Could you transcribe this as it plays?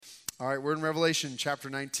All right, we're in Revelation chapter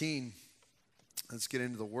 19. Let's get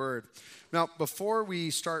into the Word. Now, before we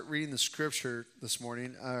start reading the Scripture this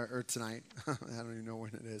morning, or tonight, I don't even know when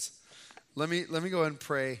it is. Let me go ahead and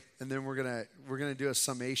pray, and then we're gonna do a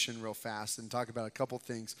summation real fast and talk about a couple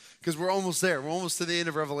things, because we're almost there. We're almost to the end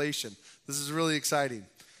of Revelation. This is really exciting.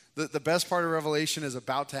 The best part of Revelation is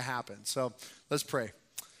about to happen. So let's pray.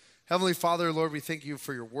 Heavenly Father, Lord, we thank you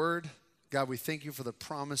for your Word. God, we thank you for the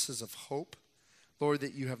promises of hope. Lord,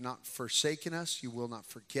 that you have not forsaken us, you will not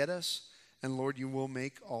forget us, and Lord, you will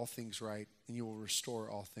make all things right, and you will restore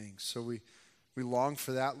all things. So we long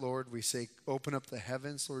for that, Lord. We say, open up the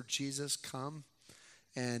heavens, Lord Jesus, come.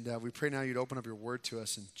 And we pray now you'd open up your word to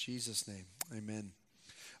us in Jesus' name. Amen.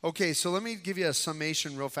 Okay, so let me give you a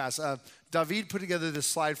summation real fast. David put together this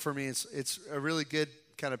slide for me. It's a really good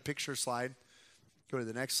kind of picture slide. Go to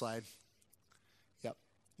the next slide. Yep.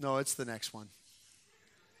 No, it's the next one.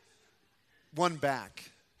 One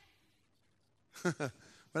back. What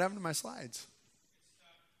happened to my slides?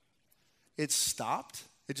 It stopped?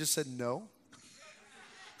 It just said no?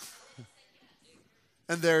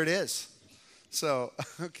 And there it is. So,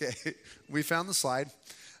 okay, we found the slide.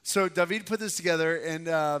 So David put this together, and,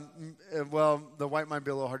 the white might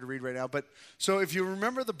be a little hard to read right now. But so if you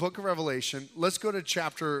remember the book of Revelation, let's go to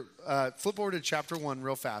flip over to chapter 1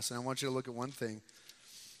 real fast, and I want you to look at one thing.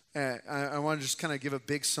 I want to just kind of give a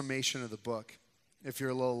big summation of the book, if you're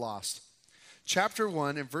a little lost. Chapter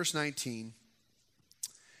 1 and verse 19,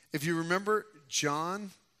 if you remember,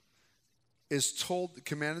 John is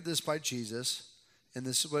commanded this by Jesus, and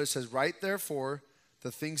this is what it says: write therefore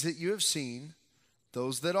the things that you have seen,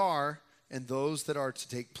 those that are, and those that are to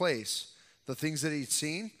take place. The things that he'd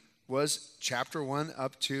seen was chapter 1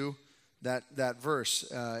 up to that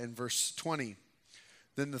verse, in verse 20.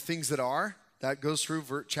 Then the things that are, that goes through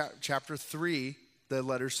chapter 3, the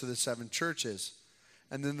letters to the 7 churches.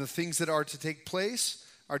 And then the things that are to take place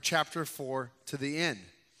are chapter 4 to the end.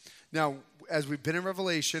 Now, as we've been in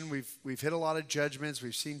Revelation, we've hit a lot of judgments.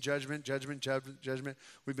 We've seen judgment.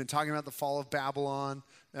 We've been talking about the fall of Babylon,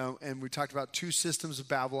 and we talked about 2 systems of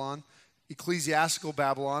Babylon. Ecclesiastical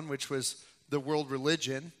Babylon, which was the world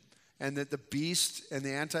religion, and that the beast and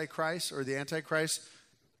the Antichrist, or the Antichrist,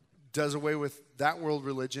 does away with that world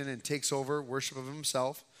religion and takes over worship of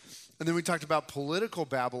himself. And then we talked about political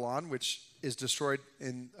Babylon, which is destroyed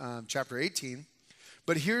in chapter 18.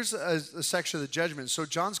 But here's a section of the judgment. So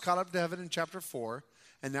John's caught up to heaven in chapter 4,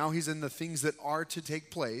 and now he's in the things that are to take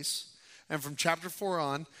place. And from chapter 4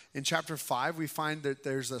 on, in chapter 5, we find that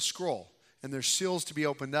there's a scroll, and there's seals to be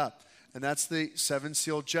opened up. And that's the 7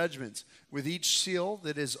 seal judgments. With each seal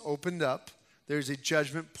that is opened up, there's a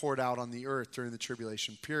judgment poured out on the earth during the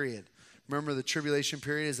tribulation period. Remember, the tribulation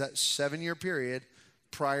period is that 7-year period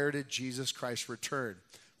prior to Jesus Christ's return,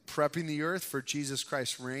 prepping the earth for Jesus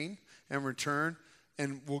Christ's reign and return.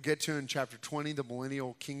 And we'll get to in chapter 20, the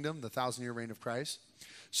millennial kingdom, the 1,000-year reign of Christ.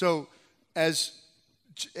 So as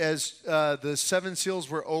the 7 seals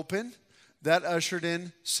were opened, that ushered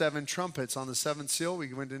in 7 trumpets. On the 7th seal,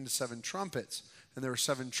 we went into 7 trumpets, and there were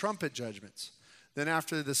 7 trumpet judgments. Then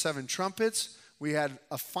after the 7 trumpets, we had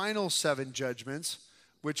a final 7 judgments,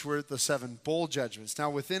 which were the 7 bowl judgments. Now,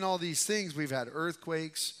 within all these things, we've had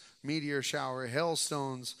earthquakes, meteor shower,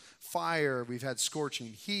 hailstones, fire. We've had scorching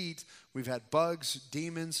heat. We've had bugs,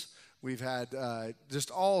 demons. We've had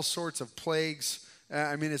just all sorts of plagues.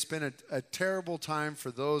 I mean, it's been a terrible time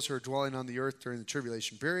for those who are dwelling on the earth during the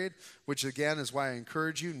tribulation period, which, again, is why I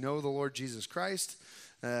encourage you, know the Lord Jesus Christ.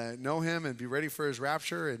 Know him and be ready for his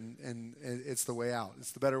rapture, and it's the way out.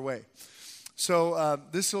 It's the better way. So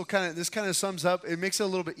this kind of sums up. It makes it a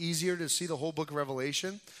little bit easier to see the whole book of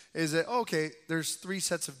Revelation. Is that okay? There's 3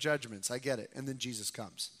 sets of judgments. I get it, and then Jesus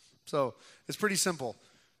comes. So it's pretty simple.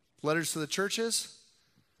 Letters to the churches,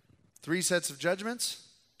 3 sets of judgments.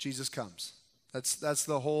 Jesus comes. That's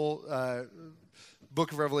the whole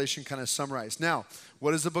book of Revelation kind of summarized. Now,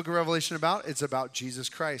 what is the book of Revelation about? It's about Jesus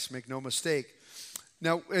Christ. Make no mistake.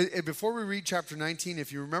 Now, before we read chapter 19,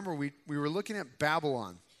 if you remember, we were looking at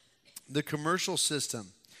Babylon, the commercial system.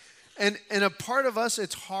 And a part of us,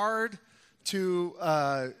 it's hard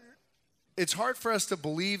for us to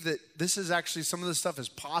believe that this is actually, some of this stuff is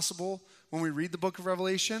possible when we read the book of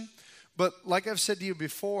Revelation. But like I've said to you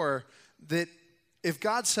before, that if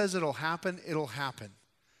God says it'll happen, it'll happen.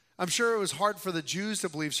 I'm sure it was hard for the Jews to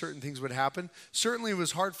believe certain things would happen. Certainly it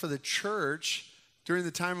was hard for the church during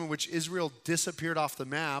the time in which Israel disappeared off the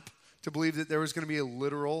map to believe that there was going to be a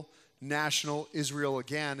literal national Israel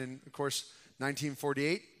again. And of course,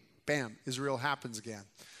 1948, bam, Israel happens again.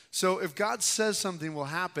 So if God says something will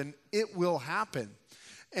happen, it will happen.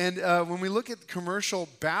 And when we look at commercial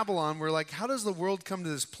Babylon, we're like, how does the world come to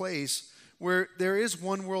this place where there is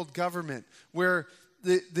one world government, where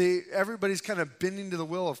everybody's kind of bending to the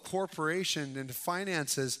will of corporation and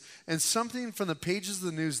finances? And something from the pages of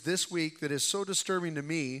the news this week that is so disturbing to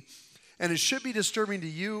me, and it should be disturbing to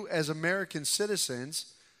you as American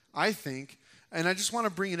citizens, I think, and I just want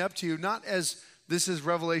to bring it up to you, not as this is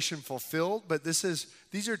Revelation fulfilled, but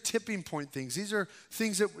these are tipping point things. These are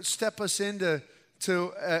things that step us into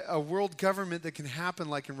a world government that can happen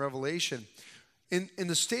like in Revelation. In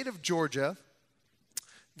the state of Georgia,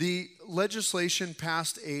 the legislation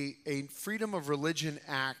passed a Freedom of Religion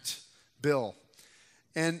Act bill.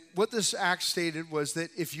 And what this act stated was that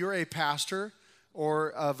if you're a pastor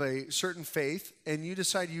or of a certain faith and you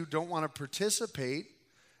decide you don't want to participate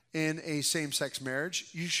in a same-sex marriage,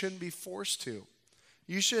 you shouldn't be forced to.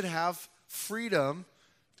 You should have freedom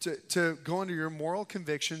to go into your moral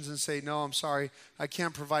convictions and say, no, I'm sorry, I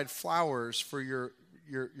can't provide flowers for your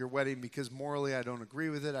wedding because morally I don't agree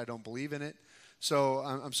with it, I don't believe in it. So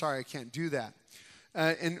I'm sorry, I can't do that.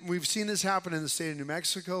 And we've seen this happen in the state of New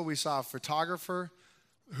Mexico. We saw a photographer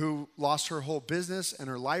who lost her whole business and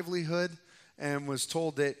her livelihood and was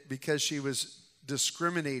told that because she was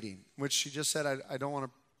discriminating, which she just said, I don't want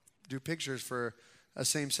to do pictures for a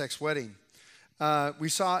same-sex wedding. We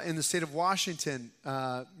saw in the state of Washington,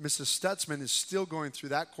 Mrs. Stutzman is still going through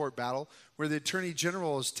that court battle where the Attorney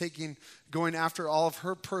General is going after all of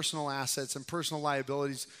her personal assets and personal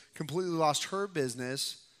liabilities, completely lost her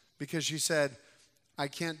business because she said, I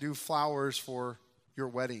can't do flowers for your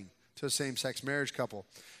wedding to a same-sex marriage couple.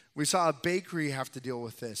 We saw a bakery have to deal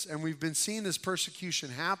with this, and we've been seeing this persecution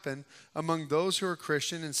happen among those who are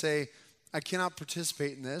Christian and say, I cannot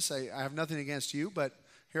participate in this. I have nothing against you, but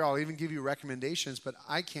here, I'll even give you recommendations, but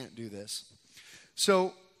I can't do this.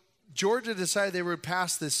 So Georgia decided they would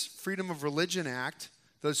pass this Freedom of Religion Act,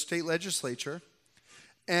 the state legislature,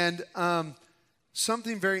 and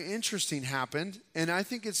something very interesting happened, and I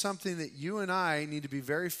think it's something that you and I need to be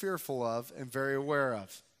very fearful of and very aware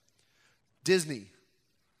of. Disney,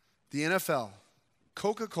 the NFL,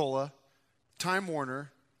 Coca-Cola, Time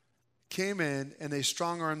Warner came in and they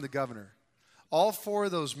strong-armed the governor. All four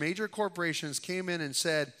of those major corporations came in and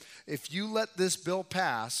said, if you let this bill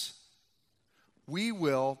pass, we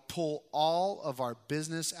will pull all of our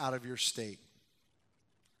business out of your state.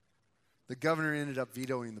 The governor ended up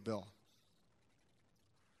vetoing the bill.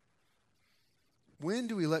 When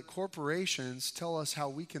do we let corporations tell us how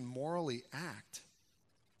we can morally act?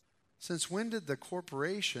 Since when did the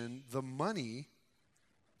corporation, the money,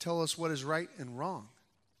 tell us what is right and wrong?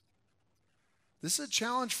 This is a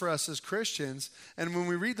challenge for us as Christians. And when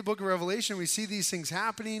we read the book of Revelation, we see these things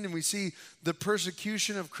happening and we see the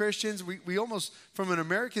persecution of Christians. We almost, from an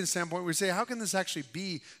American standpoint, we say, how can this actually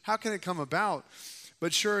be? How can it come about?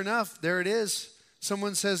 But sure enough, there it is.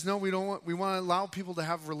 Someone says, no, we want to allow people to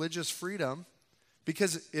have religious freedom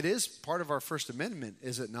because it is part of our First Amendment,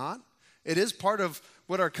 is it not? It is part of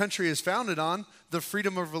what our country is founded on, the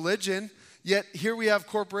freedom of religion. Yet here we have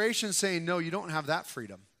corporations saying, no, you don't have that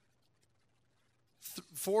freedom.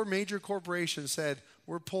 Four major corporations said,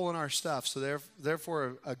 we're pulling our stuff. So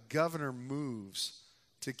therefore, a governor moves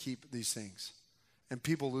to keep these things. And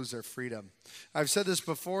people lose their freedom. I've said this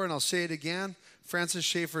before, and I'll say it again. Francis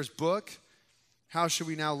Schaeffer's book, How Should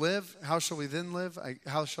We Now Live? How Shall We Then Live?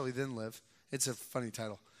 How Shall We Then Live? It's a funny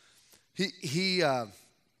title. He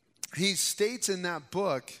states in that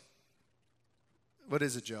book, what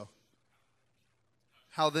is it, Joe?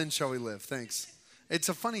 How Then Shall We Live? Thanks. It's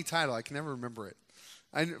a funny title. I can never remember it.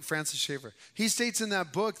 Francis Schaeffer. He states in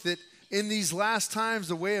that book that in these last times,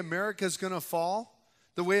 the way America is going to fall,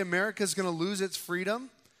 the way America is going to lose its freedom,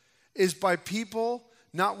 is by people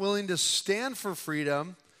not willing to stand for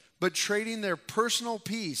freedom, but trading their personal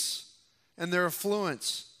peace and their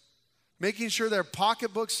affluence, making sure their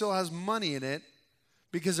pocketbook still has money in it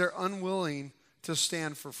because they're unwilling to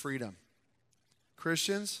stand for freedom.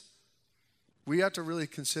 Christians, we have to really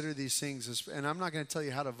consider these things. And I'm not going to tell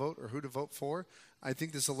you how to vote or who to vote for. I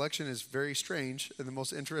think this election is very strange and the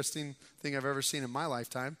most interesting thing I've ever seen in my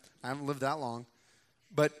lifetime. I haven't lived that long.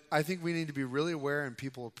 But I think we need to be really aware and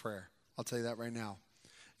people of prayer. I'll tell you that right now.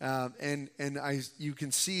 You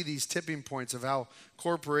can see these tipping points of how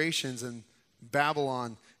corporations and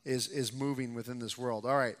Babylon is moving within this world.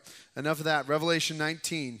 All right, enough of that. Revelation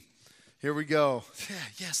 19. Here we go. Yeah,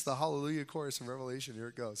 yes, the hallelujah chorus of Revelation. Here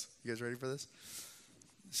it goes. You guys ready for this?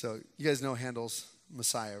 So you guys know Handel's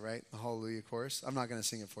Messiah, right? The hallelujah chorus. I'm not going to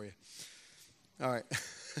sing it for you. All right.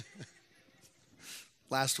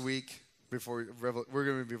 Last week, we're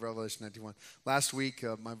going to be Revelation 91. Last week,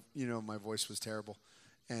 my voice was terrible.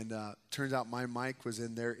 And turns out my mic was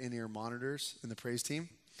in their in-ear monitors in the praise team.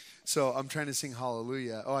 So I'm trying to sing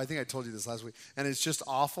Hallelujah. Oh, I think I told you this last week. And it's just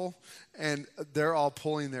awful. And they're all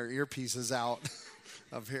pulling their earpieces out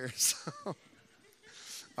of here. So,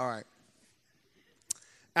 all right.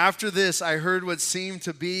 After this, I heard what seemed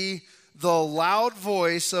to be the loud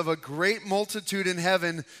voice of a great multitude in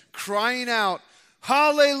heaven crying out,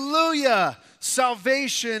 Hallelujah!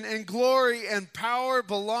 Salvation and glory and power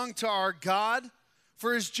belong to our God,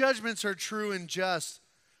 for his judgments are true and just.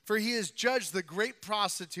 For he has judged the great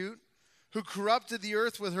prostitute who corrupted the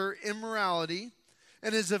earth with her immorality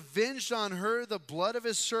and has avenged on her the blood of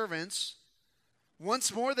his servants.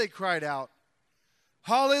 Once more they cried out,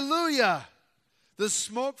 Hallelujah! The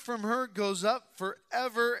smoke from her goes up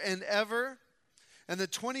forever and ever. And the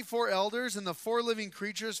 24 elders and the 4 living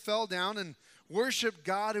creatures fell down and worshiped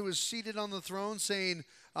God who was seated on the throne, saying,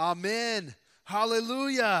 Amen,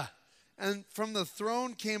 Hallelujah. And from the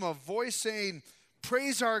throne came a voice saying,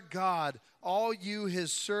 Praise our God, all you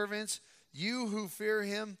his servants, you who fear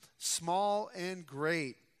him, small and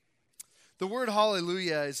great. The word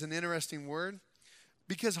hallelujah is an interesting word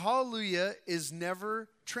because hallelujah is never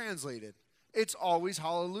translated. It's always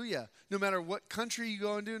hallelujah. No matter what country you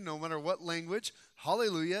go into, no matter what language,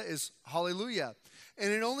 hallelujah is hallelujah.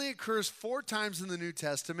 And it only occurs 4 times in the New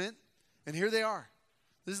Testament, and here they are.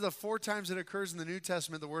 This is the 4 times it occurs in the New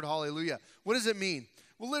Testament, the word hallelujah. What does it mean?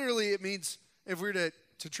 Well, literally it means, if we were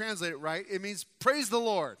to translate it right, it means praise the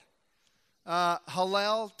Lord.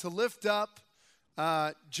 Hallel, to lift up,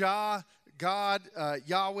 Jah, God,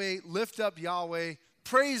 Yahweh, lift up Yahweh,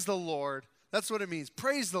 praise the Lord. That's what it means,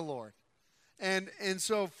 praise the Lord. And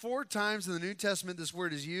so 4 times in the New Testament this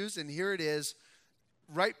word is used, and here it is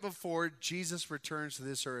right before Jesus returns to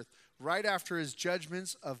this earth, right after his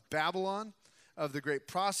judgments of Babylon, of the great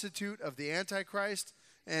prostitute, of the Antichrist.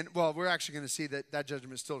 And, well, we're actually going to see that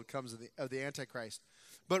judgment still comes of the Antichrist.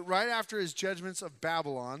 But right after his judgments of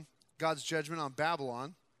Babylon, God's judgment on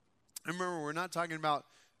Babylon, and remember, we're not talking about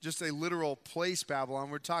just a literal place Babylon.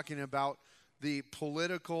 We're talking about the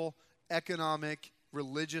political, economic,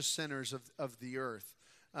 religious centers of the earth.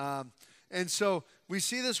 And so we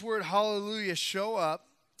see this word hallelujah show up.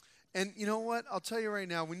 And you know what? I'll tell you right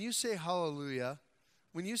now, when you say hallelujah,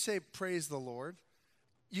 when you say praise the Lord,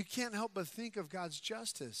 you can't help but think of God's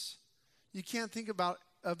justice. You can't think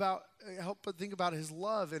help but think about his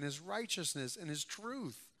love and his righteousness and his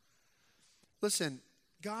truth. Listen,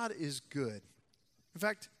 God is good. In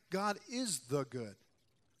fact, God is the good.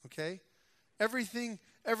 Okay? Everything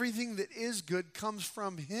that is good comes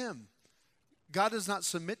from him. God does not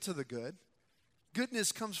submit to the good.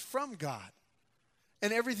 Goodness comes from God.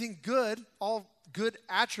 And everything good, all good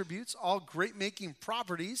attributes, all great-making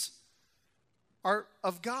properties are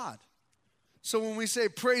of God. So when we say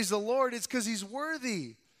praise the Lord, it's because he's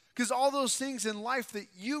worthy. Because all those things in life that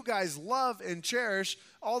you guys love and cherish,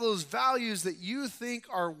 all those values that you think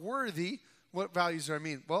are worthy, what values do I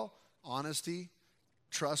mean? Well, honesty,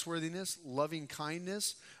 trustworthiness, loving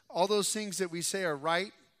kindness, all those things that we say are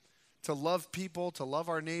right, to love people, to love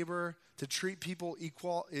our neighbor, to treat people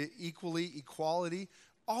equally, equality,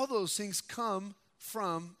 all those things come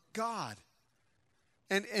from God.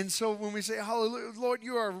 And so when we say, hallelujah, Lord,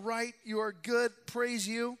 you are right, you are good, praise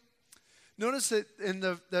you. Notice that in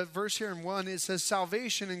the verse here in 1, it says,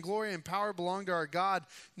 salvation and glory and power belong to our God.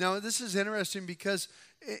 Now, this is interesting because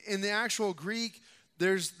in the actual Greek,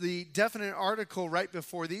 there's the definite article right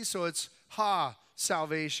before these. So it's ha,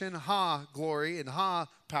 salvation, ha, glory, and ha,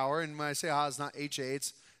 power. And when I say ha, it's not H-A.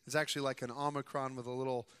 It's actually like an omicron with a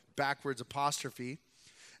little backwards apostrophe.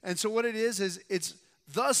 And so what it is it's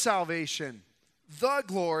the salvation, the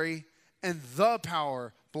glory, and the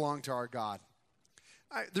power belong to our God.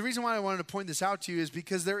 The reason why I wanted to point this out to you is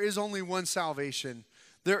because there is only one salvation.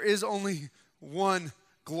 There is only one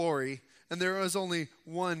glory. And there is only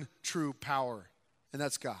one true power. And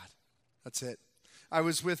that's God. That's it. I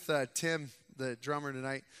was with Tim, the drummer,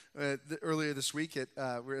 tonight. Earlier this week we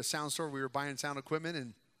were at a sound store. We were buying sound equipment.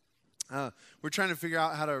 And we're trying to figure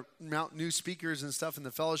out how to mount new speakers and stuff in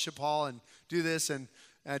the fellowship hall and do this. And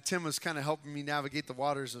Tim was kind of helping me navigate the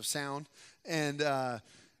waters of sound. And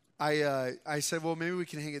I said, well, maybe we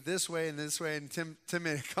can hang it this way and this way. And Tim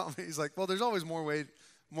made a comment. He's like, well, there's always more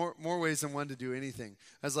ways than one to do anything.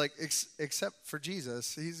 I was like, except for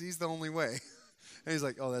Jesus. He's the only way. And he's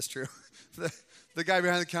like, oh, that's true. The guy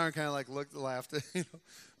behind the counter kind of like laughed. You know?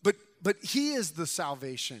 But he is the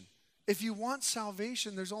salvation. If you want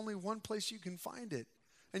salvation, there's only one place you can find it.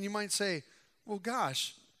 And you might say, well,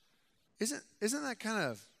 gosh, isn't that kind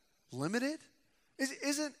of limited?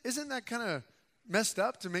 Isn't that kind of messed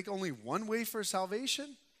up to make only one way for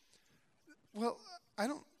salvation? Well, I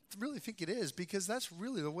don't really think it is, because that's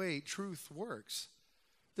really the way truth works.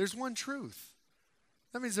 There's one truth.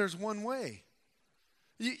 That means there's one way.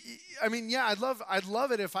 I'd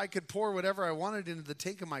love it if I could pour whatever I wanted into the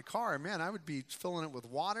tank of my car. Man, I would be filling it with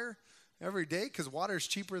water every day because water is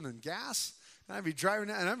cheaper than gas. And I'd be driving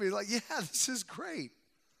it and I'd be like, yeah, this is great.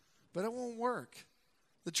 But it won't work.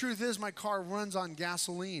 The truth is my car runs on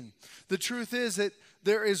gasoline. The truth is that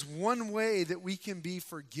there is one way that we can be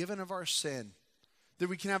forgiven of our sin, that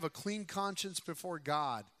we can have a clean conscience before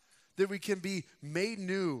God, that we can be made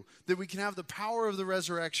new, that we can have the power of the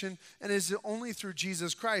resurrection, and it is only through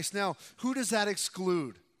Jesus Christ. Now, who does that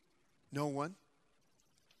exclude? No one.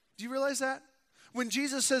 Do you realize that? When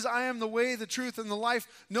Jesus says, I am the way, the truth, and the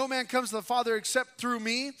life, no man comes to the Father except through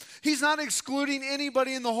me, he's not excluding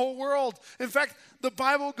anybody in the whole world. In fact, the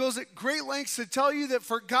Bible goes at great lengths to tell you that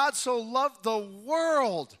for God so loved the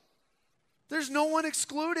world, there's no one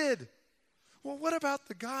excluded. Well, what about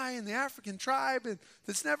the guy in the African tribe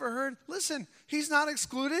that's never heard? Listen, he's not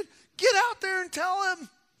excluded. Get out there and tell him.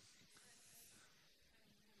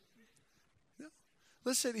 No.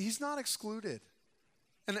 Listen, he's not excluded.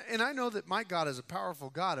 And I know that my God is a powerful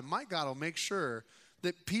God, and my God will make sure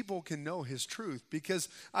that people can know his truth, because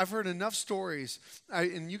I've heard enough stories,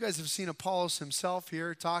 and you guys have seen Apollos himself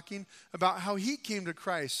here talking about how he came to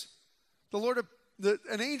Christ.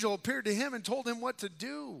 An angel appeared to him and told him what to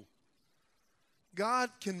do. God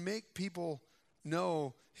can make people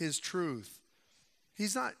know his truth.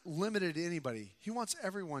 He's not limited to anybody. He wants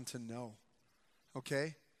everyone to know,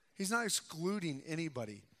 okay? He's not excluding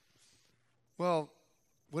anybody. Well,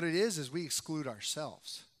 what it is we exclude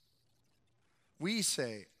ourselves. We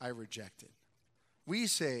say, I reject it. We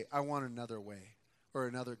say, I want another way or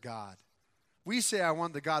another God. We say, I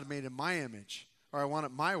want the God made in my image, or I want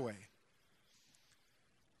it my way.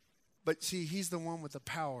 But see, he's the one with the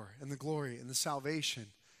power and the glory and the salvation.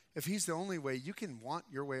 If he's the only way, you can want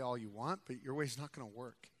your way all you want, but your way's not going to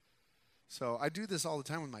work. So I do this all the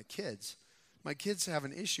time with my kids. My kids have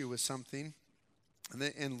an issue with something,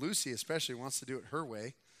 and Lucy especially wants to do it her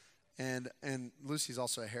way. And Lucy's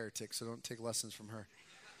also a heretic, so don't take lessons from her.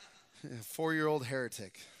 4-year-old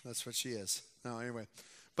heretic. That's what she is. No, anyway.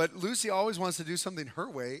 But Lucy always wants to do something her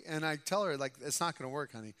way, and I tell her, like, it's not going to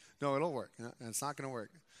work, honey. No, it'll work. No, it's not going to work.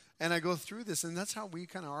 And I go through this, and that's how we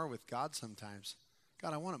kind of are with God sometimes.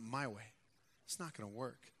 God, I want it my way. It's not going to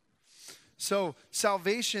work. So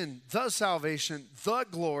salvation, the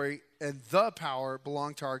glory, and the power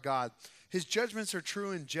belong to our God. His judgments are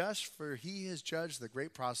true and just, for he has judged the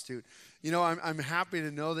great prostitute. You know, I'm happy to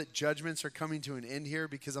know that judgments are coming to an end here,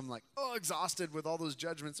 because I'm like, exhausted with all those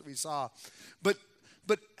judgments that we saw. But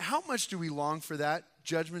how much do we long for that?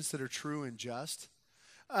 Judgments that are true and just.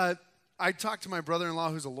 I talked to my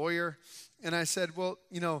brother-in-law who's a lawyer, and I said, well,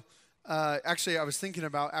 actually I was thinking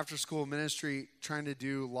about after-school ministry, trying to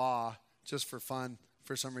do law just for fun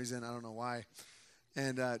for some reason. I don't know why.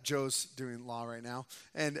 And Joe's doing law right now.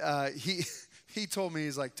 And he told me,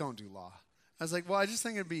 he's like, don't do law. I was like, well, I just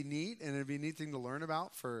think it'd be neat, and it'd be a neat thing to learn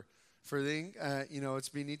about for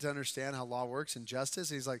it'd be neat to understand how law works and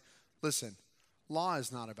justice. And he's like, listen, law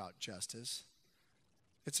is not about justice.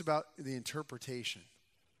 It's about the interpretation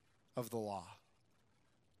of the law.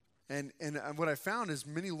 And what I found is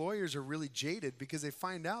many lawyers are really jaded because they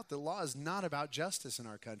find out that law is not about justice in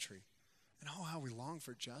our country. And how we long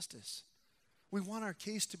for justice. We want our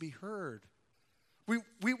case to be heard.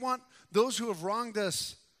 We want those who have wronged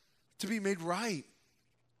us to be made right.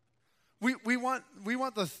 We want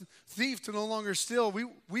the thief to no longer steal.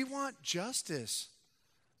 We want justice,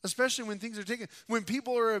 especially when things are taken. When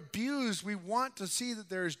people are abused, we want to see that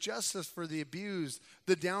there is justice for the abused,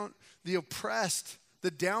 the oppressed, the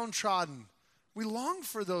downtrodden. We long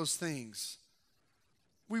for those things.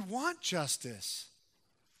 We want justice.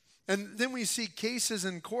 And then we see cases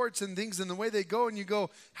in courts and things and the way they go, and you go,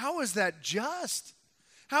 how is that just?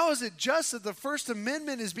 How is it just that the First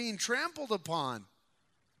Amendment is being trampled upon?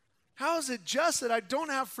 How is it just that I don't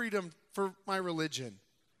have freedom for my religion?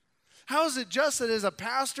 How is it just that as a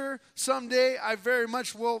pastor, someday I very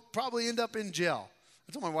much will probably end up in jail?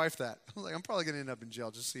 I told my wife that. I was like, I'm probably going to end up in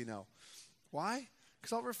jail, just so you know. Why?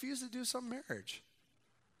 Because I'll refuse to do some marriage.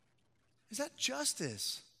 Is that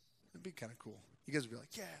justice? That'd be kind of cool. You guys would be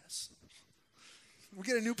like, yes. We'll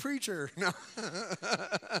get a new preacher. No.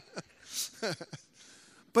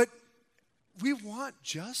 But we want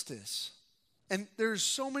justice. And there's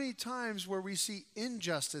so many times where we see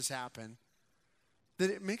injustice happen that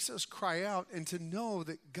it makes us cry out, and to know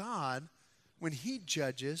that God, when he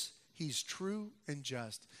judges, he's true and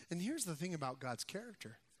just. And here's the thing about God's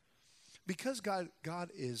character. Because God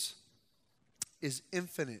is is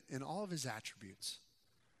infinite in all of his attributes.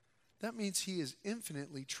 That means he is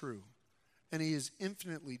infinitely true, and he is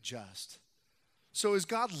infinitely just. So is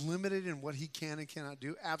God limited in what he can and cannot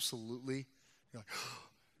do? Absolutely. You're like,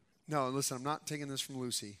 no, listen, I'm not taking this from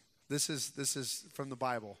Lucy. This is from the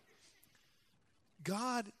Bible.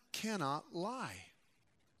 God cannot lie.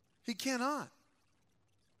 He cannot.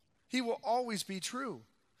 He will always be true.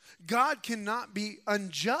 God cannot be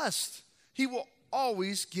unjust. He will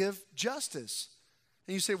always give justice.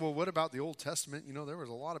 And you say, well, what about the Old Testament? You know, there was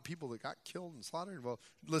a lot of people that got killed and slaughtered. Well,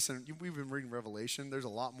 listen, we've been reading Revelation. There's a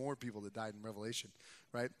lot more people that died in Revelation,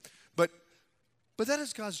 right? But that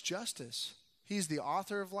is God's justice. He's the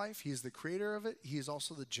author of life. He's the creator of it. He is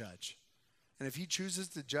also the judge. And if he chooses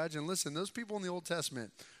to judge, and listen, those people in the Old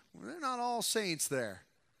Testament, they're not all saints there.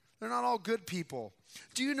 They're not all good people.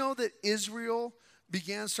 Do you know that Israel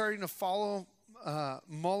began starting to follow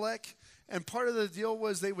Molech? And part of the deal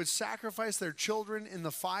was they would sacrifice their children in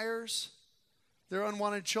the fires, their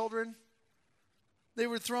unwanted children. They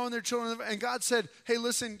were throwing their children, and God said, hey,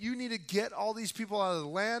 listen, you need to get all these people out of the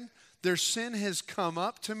land. Their sin has come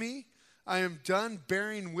up to me. I am done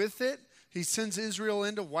bearing with it. He sends Israel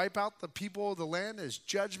in to wipe out the people of the land as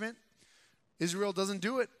judgment. Israel doesn't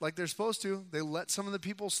do it like they're supposed to. They let some of the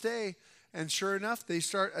people stay. And sure enough, they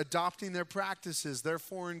start adopting their practices, their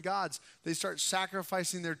foreign gods. They start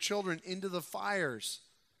sacrificing their children into the fires.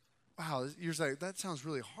 Wow, you're like, that sounds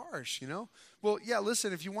really harsh, you know? Well, yeah,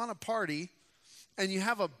 listen, if you want a party and you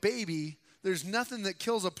have a baby, there's nothing that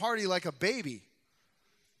kills a party like a baby.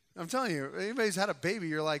 I'm telling you, anybody's had a baby,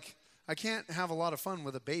 you're like, I can't have a lot of fun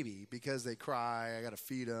with a baby because they cry. I got to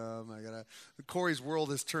feed them. Corey's world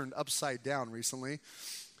has turned upside down recently.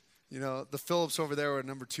 You know, the Phillips over there were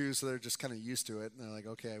number 2, so they're just kind of used to it. And they're like,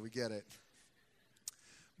 okay, we get it.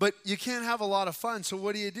 But you can't have a lot of fun, so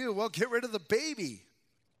what do? Well, get rid of the baby.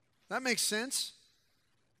 That makes sense.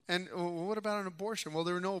 And what about an abortion? Well,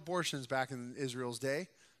 there were no abortions back in Israel's day.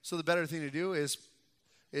 So the better thing to do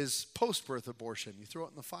is post-birth abortion. You throw it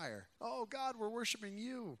in the fire. Oh, God, we're worshiping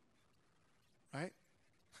you. Right?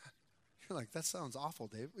 You're like, that sounds awful,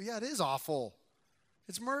 Dave. Well, yeah, it is awful.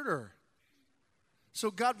 It's murder. So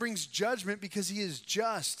God brings judgment because he is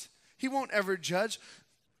just. He won't ever judge.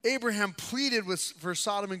 Abraham pleaded for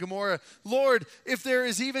Sodom and Gomorrah, Lord, if there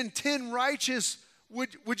is even 10 righteous,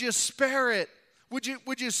 would you spare it? Would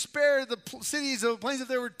you spare the cities of the plains if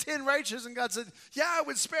there were 10 righteous? And God said, yeah, I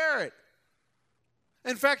would spare it.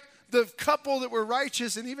 In fact, the couple that were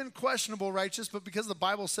righteous and even questionable righteous, but because the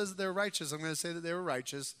Bible says that they were righteous, I'm going to say that they were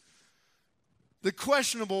righteous. The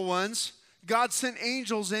questionable ones, God sent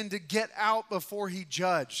angels in to get out before he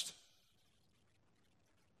judged.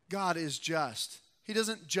 God is just. He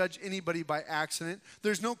doesn't judge anybody by accident.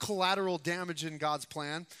 There's no collateral damage in God's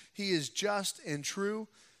plan. He is just and true,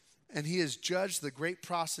 and he has judged the great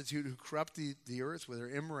prostitute who corrupted the earth with her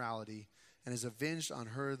immorality and has avenged on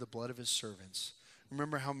her the blood of his servants.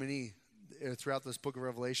 Remember how many throughout this book of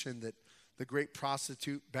Revelation that the great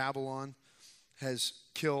prostitute Babylon has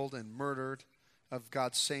killed and murdered of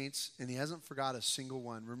God's saints, and he hasn't forgot a single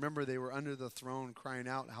one. Remember, they were under the throne crying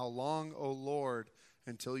out, how long, O Lord,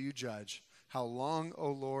 until you judge? How long, O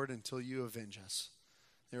Lord, until you avenge us?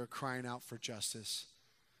 They were crying out for justice.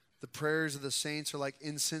 The prayers of the saints are like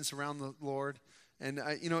incense around the Lord. And,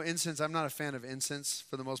 incense, I'm not a fan of incense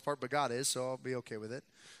for the most part, but God is, so I'll be okay with it.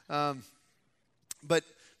 But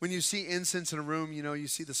when you see incense in a room, you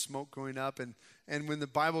see the smoke going up. And when the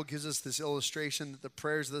Bible gives us this illustration that the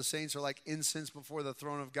prayers of the saints are like incense before the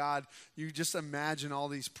throne of God, you just imagine all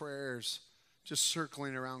these prayers just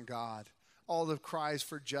circling around God. All the cries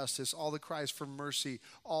for justice, all the cries for mercy,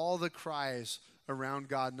 all the cries around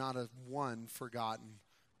God, not a one forgotten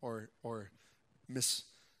or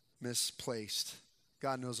misplaced.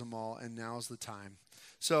 God knows them all, and now's the time.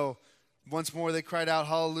 So once more they cried out,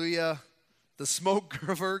 hallelujah. The smoke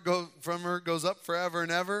from her goes up forever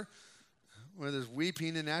and ever, where there's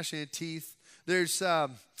weeping and gnashing of teeth. There's a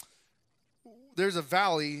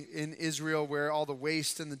valley in Israel where all the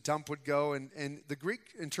waste and the dump would go, and the Greek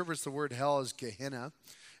interprets the word hell as Gehenna.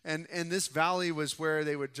 And this valley was where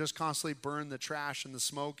they would just constantly burn the trash and the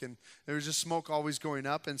smoke, and there was just smoke always going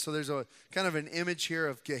up. And so there's a kind of an image here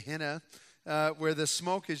of Gehenna where the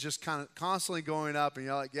smoke is just kind of constantly going up, and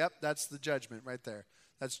you're like, yep, that's the judgment right there.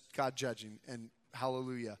 That's God judging, and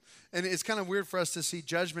hallelujah. And it's kind of weird for us to see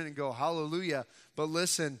judgment and go, hallelujah. But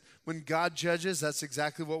listen, when God judges, that's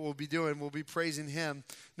exactly what we'll be doing. We'll be praising him.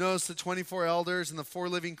 Notice the 24 elders and the 4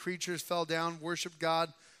 living creatures fell down, worshiped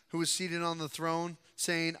God who was seated on the throne,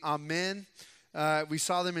 saying, Amen. We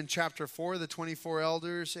saw them in chapter 4, the 24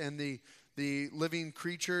 elders and the the living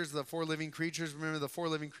creatures, the 4 living creatures. Remember, the 4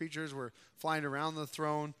 living creatures were flying around the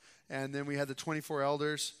throne. And then we had the 24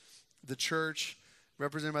 elders, the church,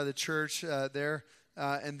 represented by the church there.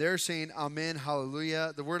 And they're saying, Amen,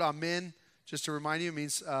 hallelujah. The word Amen, just to remind you,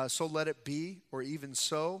 means so let it be, or even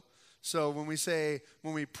so. So when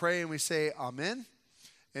we pray and we say Amen,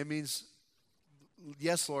 it means,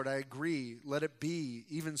 yes, Lord, I agree. Let it be,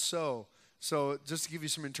 even so. So just to give you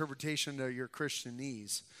some interpretation to your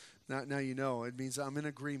Christianese, now you know. It means I'm in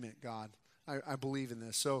agreement, God. I believe in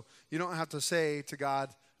this. So you don't have to say to God,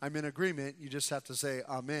 I'm in agreement. You just have to say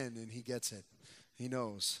Amen, and he gets it. He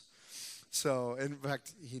knows. So, in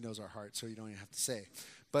fact, he knows our heart, so you don't even have to say.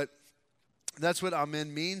 But that's what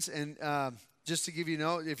Amen means. And just to give you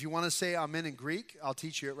if you want to say Amen in Greek, I'll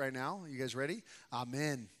teach you it right now. You guys ready?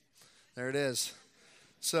 Amen. There it is.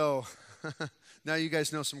 So now you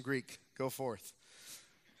guys know some Greek. Go forth.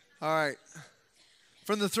 All right.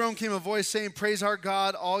 From the throne came a voice saying, praise our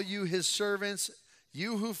God, all you his servants,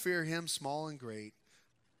 you who fear him, small and great.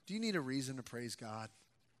 Do you need a reason to praise God?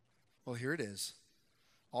 Well, here it is.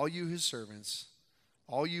 All you his servants,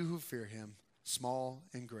 all you who fear him, small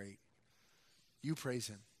and great. You praise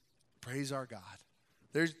him. Praise our God.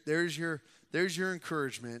 There's your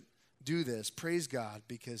encouragement. Do this. Praise God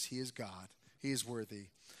because he is God. He is worthy.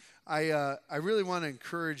 I really want to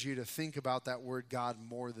encourage you to think about that word God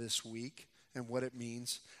more this week and what it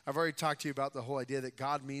means. I've already talked to you about the whole idea that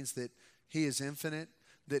God means that he is infinite,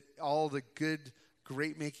 that all the good,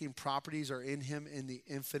 great-making properties are in him in the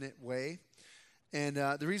infinite way. And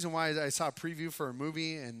the reason why is I saw a preview for a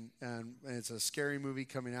movie, and it's a scary movie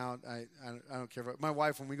coming out. I don't care. My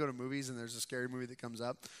wife, when we go to movies and there's a scary movie that comes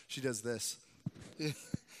up, she does this.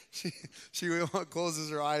 She closes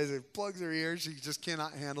her eyes and plugs her ears. She just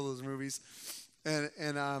cannot handle those movies. And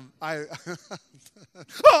I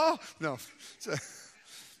oh no,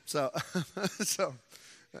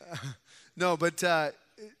 no, but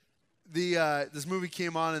this movie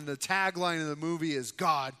came on, and the tagline of the movie is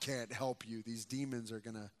God can't help you. These demons are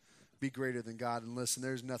gonna be greater than God. And listen,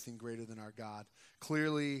 there's nothing greater than our God.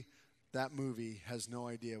 Clearly, that movie has no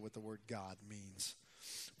idea what the word God means.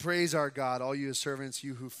 Praise our God, all you his servants,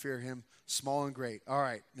 you who fear him, small and great. All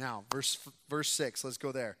right, now, verse 6, let's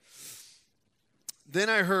go there. Then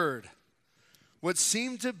I heard what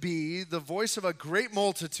seemed to be the voice of a great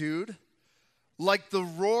multitude, like the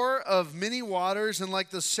roar of many waters and like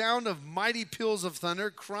the sound of mighty peals of thunder,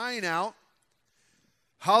 crying out,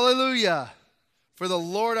 Hallelujah, for the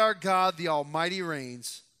Lord our God, the Almighty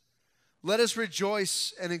reigns. Let us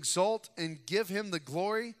rejoice and exult and give him the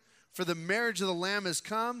glory, for the marriage of the Lamb has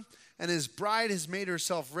come, and his bride has made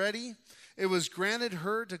herself ready. It was granted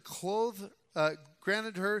her to clothe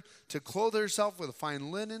herself with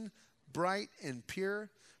fine linen, bright and pure.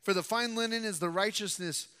 For the fine linen is the righteous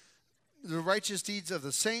deeds of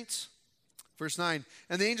the saints. Verse 9,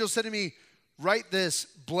 and the angel said to me, write this,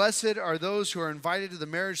 blessed are those who are invited to the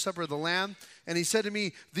marriage supper of the Lamb. And he said to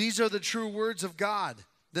me, these are the true words of God.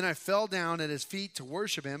 Then I fell down at his feet to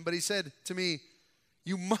worship him. But he said to me,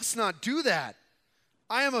 you must not do that.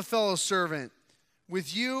 I am a fellow servant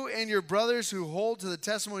with you and your brothers who hold to the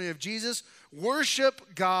testimony of Jesus. Worship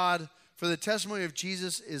God, for the testimony of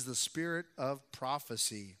Jesus is the spirit of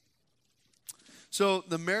prophecy. So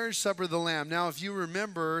the marriage supper of the Lamb. Now, if you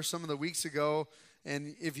remember some of the weeks ago,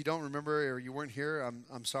 and if you don't remember or you weren't here,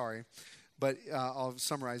 I'm sorry. But I'll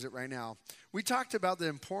summarize it right now. We talked about the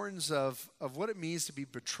importance of what it means to be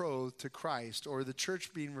betrothed to Christ, or the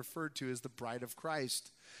church being referred to as the bride of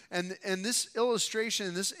Christ. And this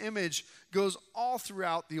illustration, this image goes all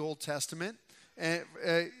throughout the Old Testament. And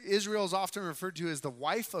Israel is often referred to as the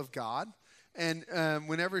wife of God. And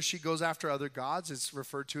whenever she goes after other gods, it's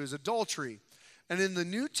referred to as adultery. And in the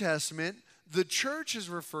New Testament, the church is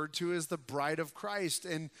referred to as the bride of Christ.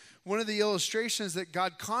 And one of the illustrations that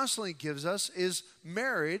God constantly gives us is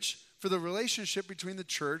marriage for the relationship between the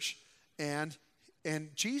church and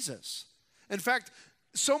Jesus. In fact,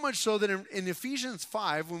 so much so that in Ephesians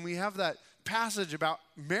 5, when we have that passage about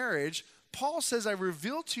marriage, Paul says, I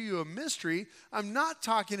reveal to you a mystery. I'm not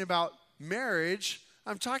talking about marriage.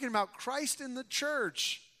 I'm talking about Christ in the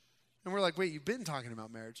church. And we're like, wait, you've been talking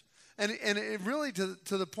about marriage. And it really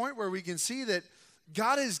to the point where we can see that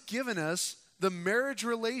God has given us the marriage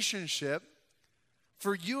relationship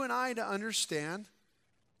for you and I to understand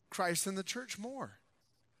Christ in the church more.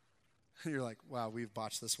 And you're like, wow, we've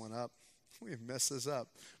botched this one up. We've messed this up.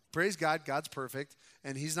 Praise God, God's perfect,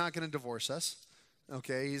 and he's not going to divorce us.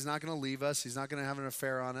 Okay, he's not going to leave us. He's not going to have an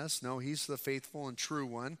affair on us. No, he's the faithful and true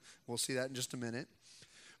one. We'll see that in just a minute.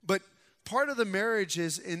 But part of the marriage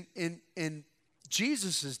is in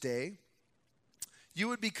Jesus' day, you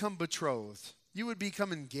would become betrothed. You would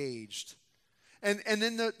become engaged. And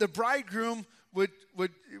then the bridegroom would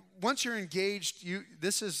once you're engaged,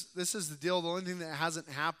 this is the deal. The only thing that hasn't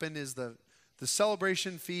happened is the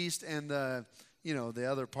celebration feast and the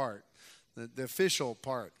other part, the official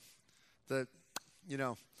part.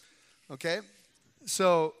 Okay?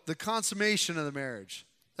 So the consummation of the marriage.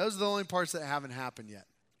 Those are the only parts that haven't happened yet.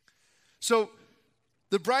 So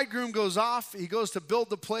the bridegroom goes off. He goes to build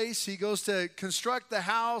the place. He goes to construct the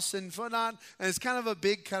house and whatnot. And it's kind of a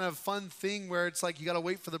big kind of fun thing where it's like you got to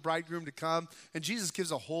wait for the bridegroom to come. And Jesus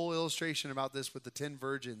gives a whole illustration about this with the 10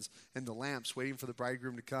 virgins and the lamps waiting for the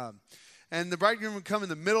bridegroom to come. And the bridegroom would come in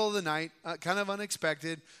the middle of the night, kind of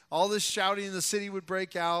unexpected. All this shouting in the city would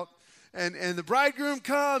break out. And the bridegroom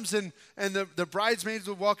comes, and the bridesmaids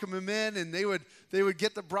would welcome him in, and they would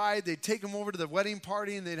get the bride. They'd take him over to the wedding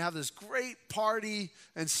party, and they'd have this great party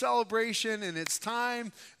and celebration, and it's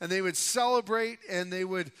time. And they would celebrate, and they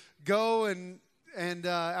would go and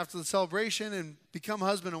after the celebration and become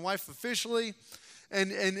husband and wife officially.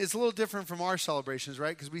 And it's a little different from our celebrations,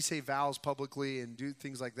 right? Because we say vows publicly and do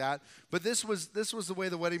things like that. But this was the way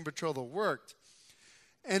the wedding betrothal worked.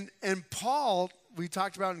 And Paul, we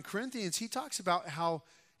talked about in Corinthians, he talks about how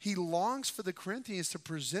he longs for the Corinthians to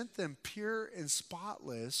present them pure and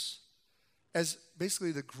spotless as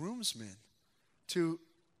basically the groomsmen to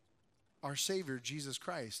our Savior, Jesus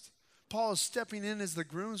Christ. Paul is stepping in as the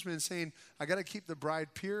groomsman saying, I got to keep the bride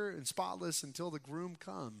pure and spotless until the groom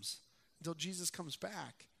comes, until Jesus comes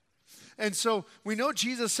back. And so we know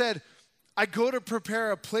Jesus said, I go to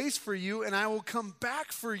prepare a place for you and I will come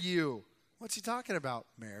back for you. What's he talking about?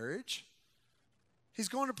 Marriage. He's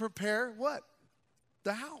going to prepare what?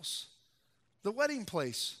 The house, the wedding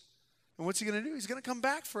place. And what's he going to do? He's going to come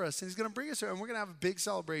back for us, and he's going to bring us there, and we're going to have a big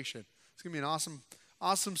celebration. It's going to be an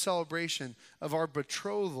awesome celebration of our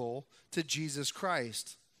betrothal to Jesus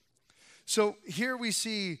Christ. So here we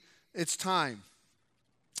see it's time.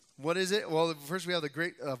 What is it? Well, first we have the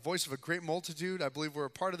great voice of a great multitude. I believe we're a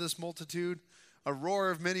part of this multitude. A roar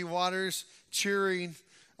of many waters, cheering.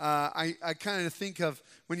 I kind of think of,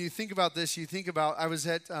 when you think about this, you think about,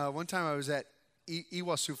 one time I was at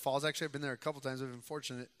Iguazu Falls. Actually, I've been there a couple times. I've been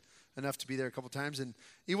fortunate enough to be there a couple times. And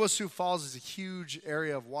Iguazu Falls is a huge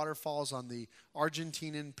area of waterfalls on the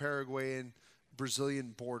Argentinian, Paraguayan,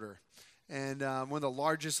 Brazilian border. And one of the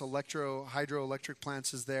largest hydroelectric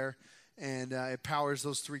plants is there. And it powers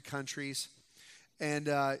those three countries. And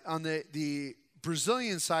on the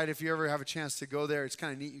Brazilian side, if you ever have a chance to go there, it's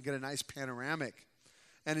kind of neat. You get a nice panoramic.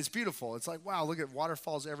 And it's beautiful. It's like, wow, look at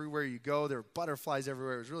waterfalls everywhere you go. There are butterflies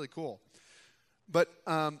everywhere. It was really cool. But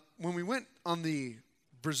when we went on the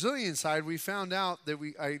Brazilian side, we found out that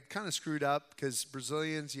I kind of screwed up because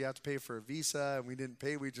Brazilians, you have to pay for a visa, and we didn't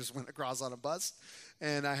pay. We just went across on a bus.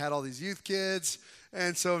 And I had all these youth kids.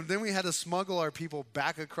 And so then we had to smuggle our people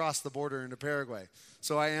back across the border into Paraguay.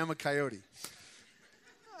 So I am a coyote.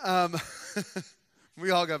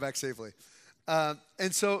 We all got back safely.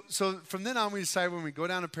 And so from then on, we decided when we go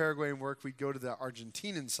down to Paraguay and work, we'd go to the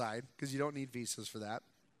Argentinian side because you don't need visas for that.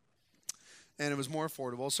 And it was more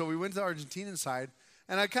affordable. So we went to the Argentinian side,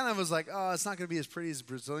 and I kind of was like, oh, it's not going to be as pretty as the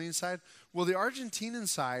Brazilian side. Well, the Argentinian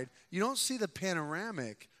side, you don't see the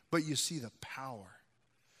panoramic, but you see the power.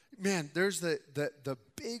 Man, there's the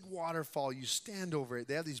big waterfall. You stand over it.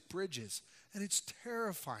 They have these bridges, and it's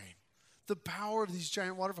terrifying. The power of these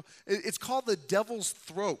giant waterfalls. It's called the Devil's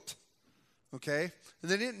Throat. Okay?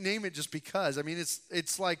 And they didn't name it just because. I mean,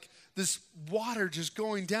 it's like this water just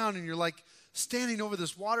going down, and you're like standing over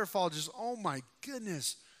this waterfall, just, oh my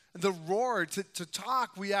goodness. And the roar, to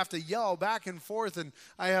talk, we have to yell back and forth. And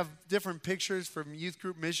I have different pictures from youth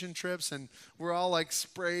group mission trips, and we're all like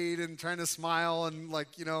sprayed and trying to smile, and like,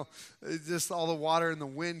 just all the water and the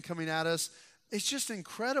wind coming at us. It's just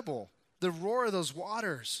incredible. The roar of those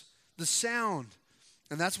waters, the sound.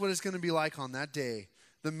 And that's what it's going to be like on that day.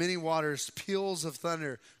 The many waters, peals of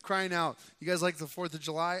thunder, crying out. You guys like the 4th of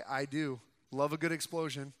July? I do. Love a good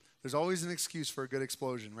explosion. There's always an excuse for a good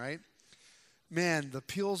explosion, right? Man, the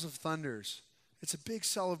peals of thunders. It's a big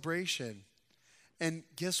celebration. And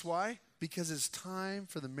guess why? Because it's time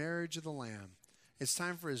for the marriage of the Lamb. It's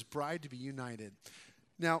time for his bride to be united.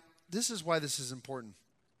 Now, this is why this is important.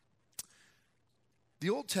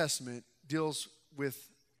 The Old Testament deals with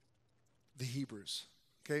the Hebrews,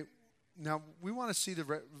 okay? Now, we want to see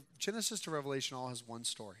Genesis to Revelation all has one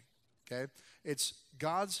story, okay? It's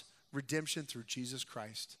God's redemption through Jesus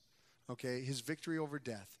Christ, okay? His victory over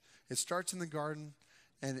death. It starts in the garden,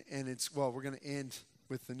 and we're going to end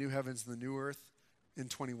with the new heavens and the new earth in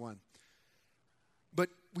 21. But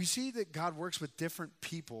we see that God works with different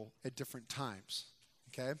people at different times,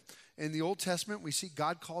 okay? In the Old Testament, we see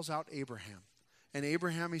God calls out Abraham. And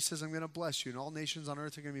Abraham, he says, I'm going to bless you, and all nations on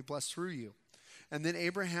earth are going to be blessed through you. And then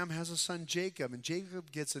Abraham has a son, Jacob, and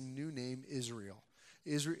Jacob gets a new name, Israel.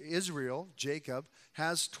 Israel, Jacob,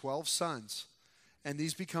 has 12 sons, and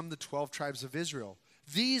these become the 12 tribes of Israel.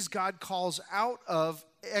 These God calls out of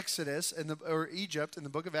Exodus, or Egypt, in the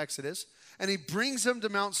book of Exodus, and he brings them to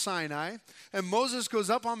Mount Sinai, and Moses goes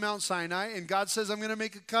up on Mount Sinai, and God says, I'm going to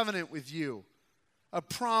make a covenant with you, a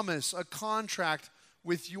promise, a contract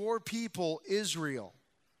with your people, Israel.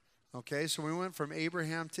 Okay, so we went from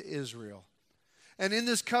Abraham to Israel. And in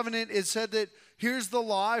this covenant, it said that here's the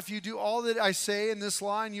law. If you do all that I say in this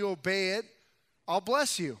law and you obey it, I'll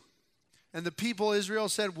bless you. And the people, Israel,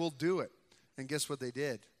 said, we'll do it. And guess what they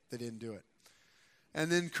did? They didn't do it.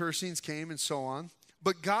 And then cursings came and so on.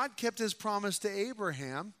 But God kept his promise to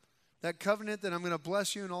Abraham, that covenant that I'm going to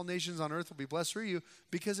bless you and all nations on earth will be blessed through you,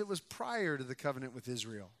 because it was prior to the covenant with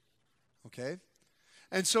Israel. Okay?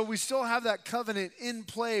 And so we still have that covenant in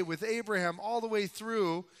play with Abraham all the way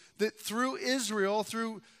through, that through Israel,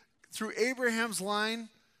 through Abraham's line,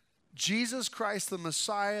 Jesus Christ, the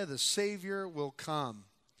Messiah, the Savior, will come.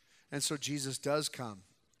 And so Jesus does come.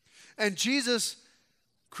 And Jesus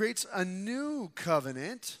creates a new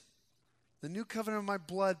covenant, the new covenant of my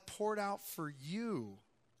blood poured out for you.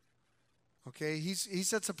 Okay, he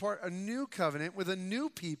sets apart a new covenant with a new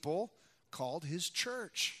people called his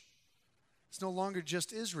church. It's no longer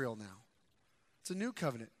just Israel now. It's a new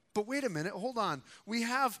covenant. But wait a minute, hold on. We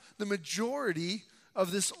have the majority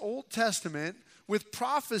of this Old Testament with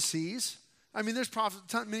prophecies. I mean, there's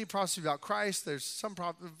many prophecies about Christ. There's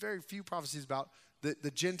very few prophecies about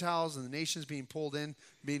the Gentiles and the nations being pulled in,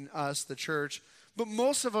 being us, the church. But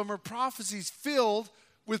most of them are prophecies filled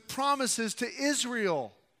with promises to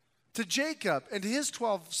Israel, to Jacob, and to his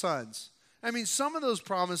 12 sons. I mean, some of those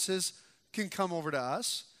promises can come over to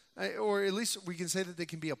us, or at least we can say that they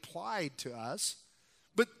can be applied to us.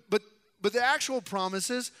 But the actual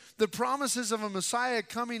promises, the promises of a Messiah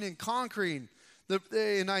coming and conquering,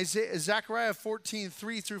 in Zechariah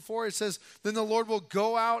 14:3-4, it says, then the Lord will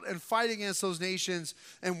go out and fight against those nations.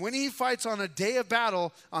 And when he fights on a day of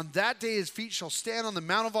battle, on that day his feet shall stand on the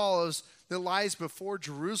Mount of Olives that lies before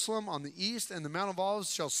Jerusalem on the east. And the Mount of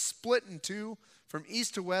Olives shall split in two from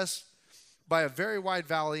east to west by a very wide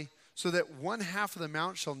valley, so that one half of the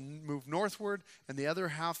mount shall move northward and the other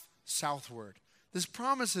half southward. This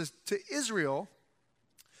promises to Israel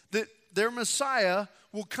that their Messiah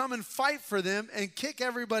will come and fight for them and kick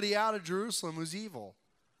everybody out of Jerusalem who's evil.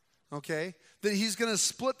 Okay? That he's going to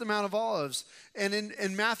split the Mount of Olives. And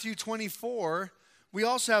in Matthew 24, we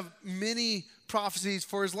also have many prophecies.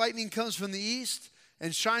 For as lightning comes from the east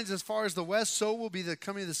and shines as far as the west, so will be the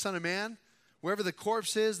coming of the Son of Man. Wherever the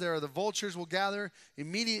corpse is, there are the vultures will gather.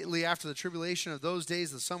 Immediately after the tribulation of those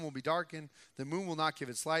days, the sun will be darkened, the moon will not give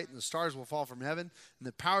its light, and the stars will fall from heaven, and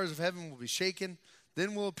the powers of heaven will be shaken.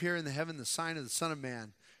 Then will appear in the heaven the sign of the Son of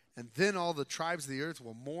Man. And then all the tribes of the earth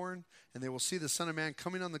will mourn, and they will see the Son of Man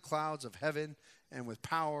coming on the clouds of heaven, and with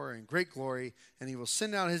power and great glory. And he will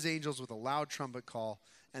send out his angels with a loud trumpet call,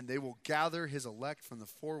 and they will gather his elect from the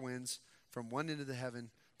four winds, from one end of the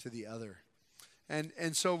heaven to the other.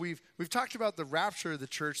 And so we've talked about the rapture of the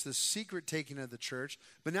church, the secret taking of the church,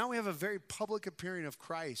 but now we have a very public appearing of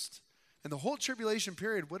Christ. And the whole tribulation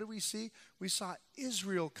period, what did we see? We saw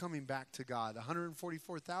Israel coming back to God,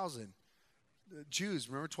 144,000 Jews.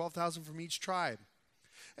 Remember, 12,000 from each tribe.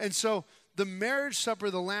 And so the marriage supper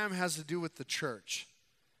of the Lamb has to do with the church.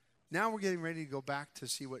 Now we're getting ready to go back to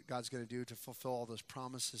see what God's going to do to fulfill all those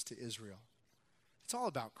promises to Israel. It's all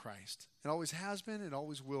about Christ. It always has been. It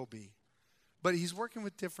always will be. But he's working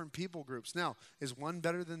with different people groups. Now, is one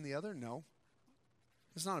better than the other? No.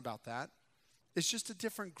 It's not about that. It's just a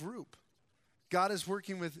different group. God has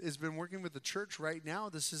been working with the church right now.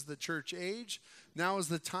 This is the church age. Now is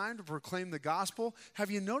the time to proclaim the gospel.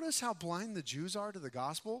 Have you noticed how blind the Jews are to the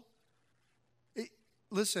gospel?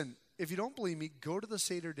 Listen, if you don't believe me, go to the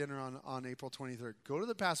Seder dinner on April 23rd. Go to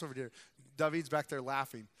the Passover dinner. David's back there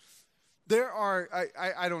laughing. There are,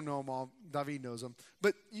 I don't know them all. David knows them.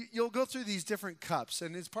 But you'll go through these different cups,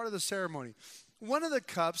 and it's part of the ceremony. One of the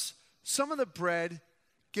cups, some of the bread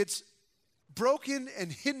gets broken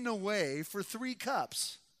and hidden away for 3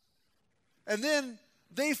 cups. And then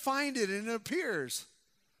they find it, and it appears.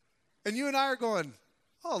 And you and I are going,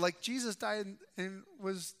 oh, like Jesus died and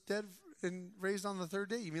was dead and raised on the 3rd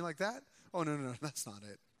day. You mean like that? Oh, no, that's not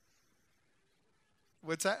it.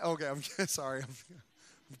 What's that? Okay, I'm sorry.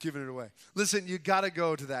 I'm giving it away. Listen, you got to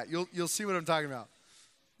go to that. You'll see what I'm talking about.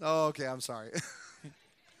 Oh, okay, I'm sorry.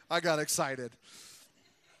 I got excited.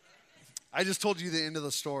 I just told you the end of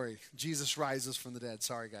the story. Jesus rises from the dead.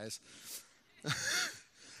 Sorry, guys.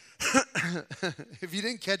 If you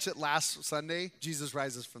didn't catch it last Sunday, Jesus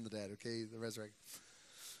rises from the dead, okay? The resurrection.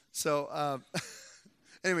 So,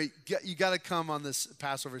 anyway, you got to come on this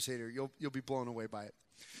Passover Seder. You'll be blown away by it.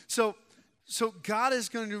 So God is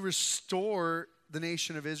going to restore the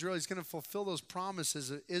nation of Israel. He's going to fulfill those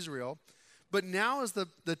promises of Israel. But now is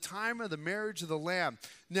the time of the marriage of the Lamb.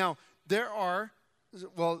 Now, I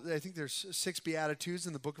think there's 6 Beatitudes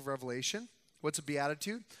in the book of Revelation. What's a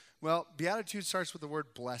Beatitude? Well, Beatitude starts with the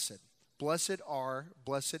word blessed. Blessed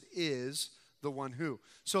is the one who.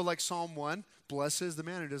 So like Psalm 1, blessed is the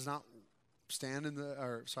man who does not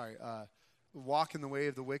walk in the way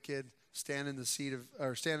of the wicked,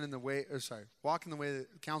 walk in the way of the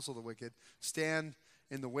counsel of the wicked, stand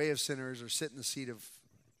in the way of sinners, or sit in the seat of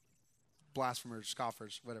blasphemers,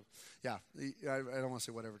 scoffers, whatever. Yeah, I don't want to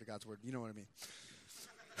say whatever to God's word. You know what I mean.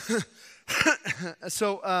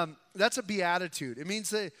 So that's a beatitude. It means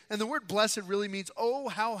that, and the word blessed really means, oh,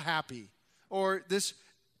 how happy, or this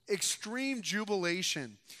extreme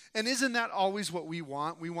jubilation. And isn't that always what we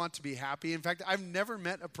want? We want to be happy. In fact, I've never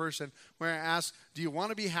met a person where I asked, do you want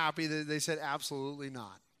to be happy? They said, absolutely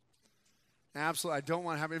not. Absolutely, I don't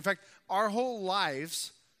want to happy. In fact, our whole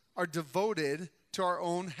lives are devoted to our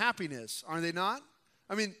own happiness, are they not?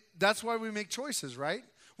 I mean, that's why we make choices, right?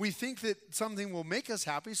 We think that something will make us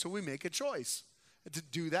happy, so we make a choice to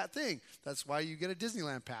do that thing. That's why you get a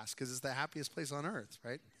Disneyland pass, because it's the happiest place on earth,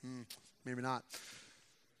 right? Maybe not.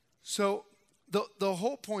 So the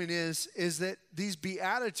whole point is that these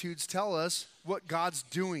Beatitudes tell us what God's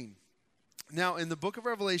doing. Now, in the book of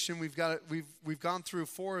Revelation, we've gone through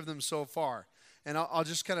 4 of them so far. And I'll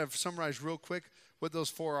just kind of summarize real quick what those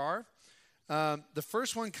 4 are. The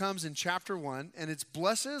first one comes in chapter 1, and it's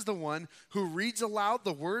blessed is the one who reads aloud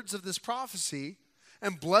the words of this prophecy,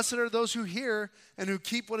 and blessed are those who hear and who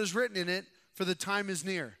keep what is written in it, for the time is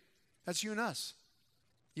near. That's you and us.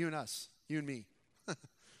 You and us. You and me.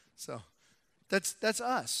 So that's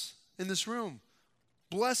us in this room.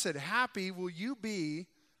 Blessed, happy will you be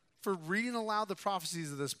for reading aloud the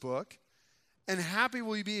prophecies of this book, and happy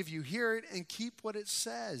will you be if you hear it and keep what it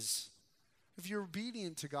says, if you're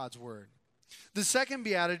obedient to God's word. The second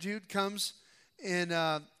beatitude comes in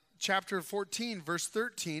chapter 14, verse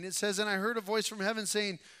 13. It says, and I heard a voice from heaven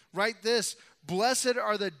saying, write this, blessed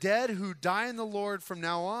are the dead who die in the Lord from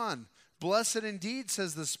now on. Blessed indeed,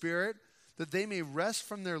 says the Spirit, that they may rest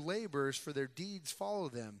from their labors, for their deeds follow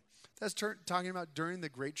them. That's talking about during the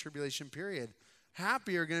Great Tribulation period.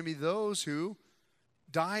 Happy are going to be those who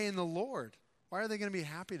die in the Lord. Why are they going to be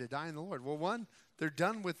happy to die in the Lord? Well, one, they're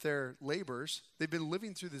done with their labors. They've been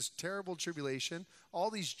living through this terrible tribulation. All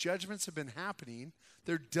these judgments have been happening.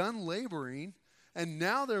 They're done laboring, and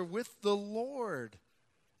now they're with the Lord.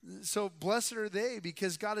 So blessed are they,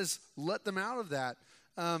 because God has let them out of that.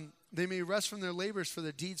 They may rest from their labors, for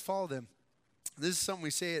their deeds follow them. This is something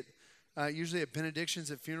we say usually at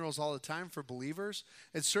benedictions at funerals all the time for believers.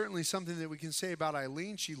 It's certainly something that we can say about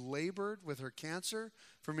Eileen. She labored with her cancer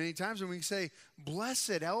for many times, and we can say,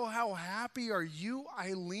 blessed, oh, how happy are you,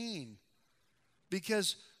 Eileen,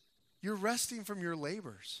 because you're resting from your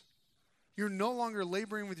labors. You're no longer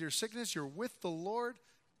laboring with your sickness. You're with the Lord.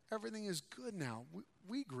 Everything is good now.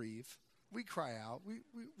 We grieve. We cry out.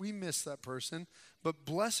 We miss that person. But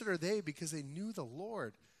blessed are they, because they knew the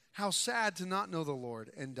Lord. How sad to not know the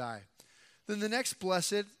Lord and die. Then the next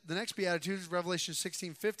beatitude is Revelation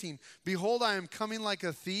 16:15. Behold, I am coming like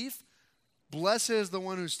a thief. Blessed is the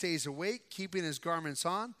one who stays awake, keeping his garments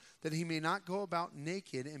on, that he may not go about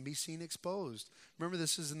naked and be seen exposed. Remember,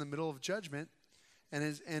 this is in the middle of judgment.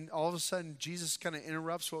 And all of a sudden, Jesus kind of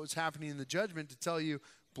interrupts what was happening in the judgment to tell you,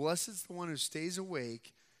 blessed is the one who stays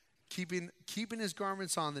awake, keeping his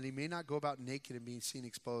garments on, that he may not go about naked and be seen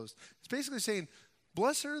exposed. It's basically saying,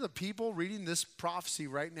 blessed are the people reading this prophecy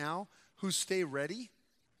right now who stay ready,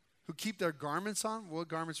 who keep their garments on. What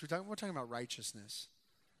garments are we talking about? We're talking about righteousness,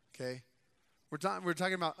 okay? We're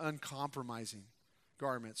talking about uncompromising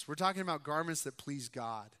garments. We're talking about garments that please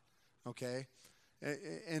God, okay?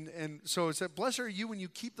 And so it said, blessed are you when you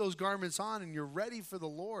keep those garments on and you're ready for the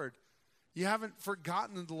Lord. You haven't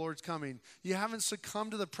forgotten that the Lord's coming. You haven't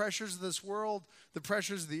succumbed to the pressures of this world, the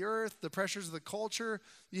pressures of the earth, the pressures of the culture.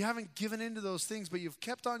 You haven't given in to those things, but you've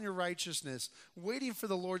kept on your righteousness, waiting for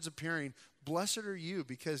the Lord's appearing. Blessed are you,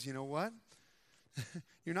 because you know what?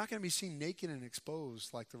 You're not going to be seen naked and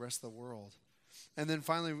exposed like the rest of the world. And then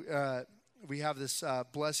finally, we have this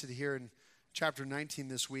blessed here in chapter 19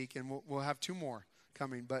 this week, and we'll have 2 more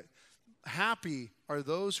coming. But happy are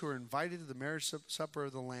those who are invited to the marriage supper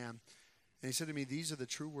of the Lamb. And he said to me, these are the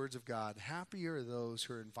true words of God. Happy are those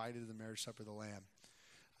who are invited to the marriage supper of the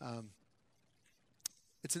Lamb.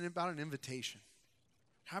 It's about an invitation.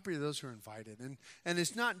 Happy are those who are invited. And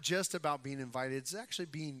it's not just about being invited. It's actually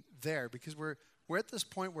being there, because we're at this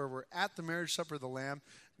point where we're at the marriage supper of the Lamb.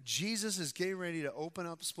 Jesus is getting ready to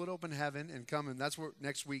split open heaven and come. And that's where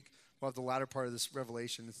next week we'll have the latter part of this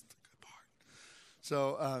revelation. It's the good part.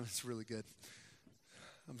 So it's really good.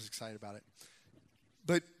 I'm just excited about it.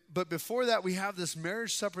 But before that, we have this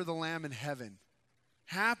marriage supper of the Lamb in heaven.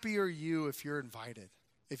 Happy are you if you're invited.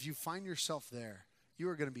 If you find yourself there, you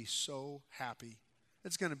are going to be so happy.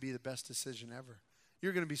 It's going to be the best decision ever.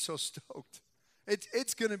 You're going to be so stoked.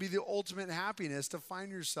 It's going to be the ultimate happiness to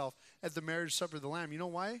find yourself at the marriage supper of the Lamb. You know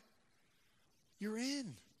why? You're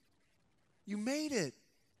in. You made it.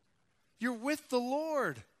 You're with the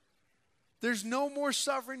Lord. There's no more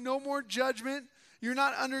suffering, no more judgment. You're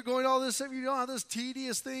not undergoing all this stuff. You don't have this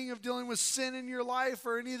tedious thing of dealing with sin in your life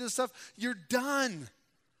or any of this stuff. You're done.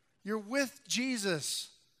 You're with Jesus.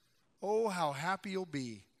 Oh, how happy you'll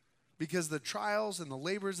be, because the trials and the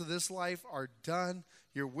labors of this life are done.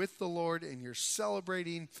 You're with the Lord and you're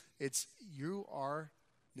celebrating. You are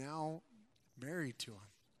now married to him.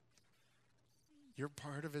 You're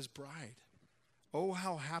part of his bride. Oh,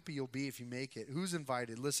 how happy you'll be if you make it. Who's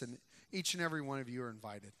invited? Listen, each and every one of you are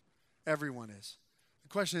invited. Everyone is. The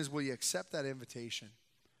question is, will you accept that invitation?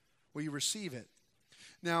 Will you receive it?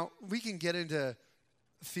 Now, we can get into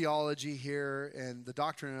theology here and the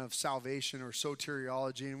doctrine of salvation or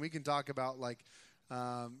soteriology, and we can talk about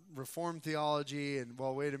Reformed theology and,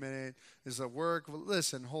 well, wait a minute, is it work? Well,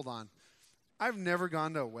 listen, hold on. I've never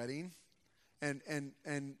gone to a wedding and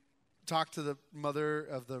talked to the mother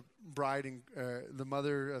of the bride and the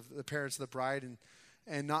mother of the parents of the bride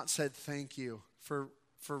and not said thank you for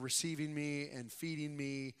receiving me and feeding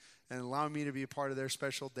me and allowing me to be a part of their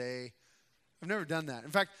special day. I've never done that.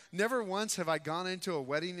 In fact, never once have I gone into a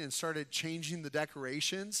wedding and started changing the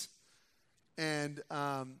decorations and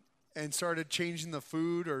started changing the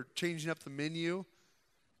food or changing up the menu.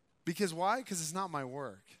 Because why? Because it's not my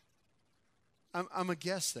work. I'm a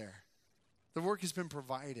guest there. The work has been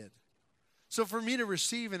provided. So for me to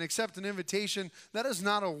receive and accept an invitation, that is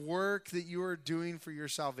not a work that you are doing for your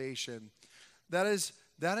salvation. That is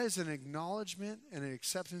an acknowledgement and an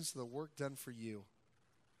acceptance of the work done for you.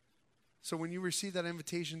 So when you receive that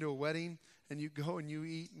invitation to a wedding and you go and you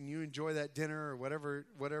eat and you enjoy that dinner or whatever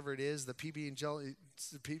it is, the peanut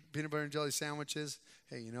butter and jelly sandwiches,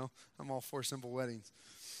 hey, I'm all for simple weddings.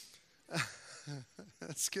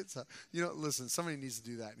 That's good stuff. Listen, somebody needs to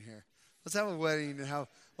do that in here. Let's have a wedding and have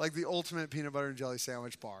the ultimate peanut butter and jelly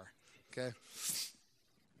sandwich bar, okay?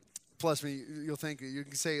 Plus, you'll think, you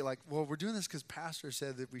can say well, we're doing this because Pastor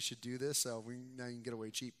said that we should do this, so now you can get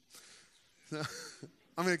away cheap.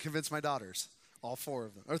 I'm going to convince my daughters, all 4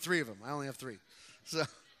 of them, or 3 of them. I only have 3. So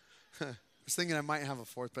I was thinking I might have a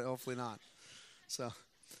 4th, but hopefully not. So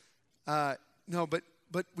no,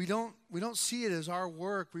 but we don't see it as our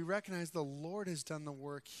work. We recognize the Lord has done the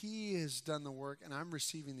work. He has done the work, and I'm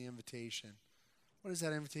receiving the invitation. What is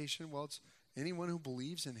that invitation? Well, it's anyone who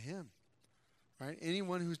believes in him, right?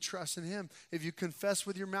 Anyone who trusts in him. If you confess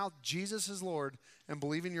with your mouth Jesus is Lord and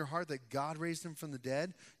believe in your heart that God raised him from the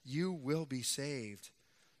dead, you will be saved.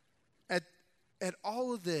 At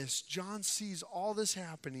all of this, John sees all this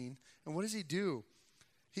happening, and what does he do?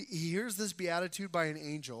 He hears this beatitude by an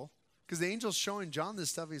angel, because the angel's showing John this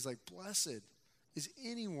stuff. He's like, blessed is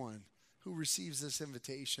anyone who receives this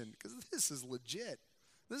invitation, because this is legit.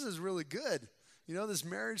 This is really good. This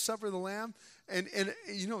marriage supper of the Lamb, and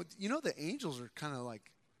the angels are kind of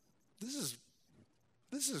like, this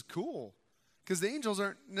is cool, because the angels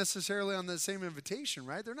aren't necessarily on the same invitation,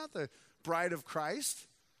 right? They're not the bride of Christ.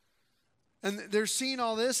 And they're seeing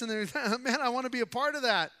all this, and they're, man, I want to be a part of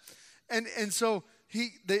that. And so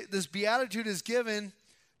this beatitude is given.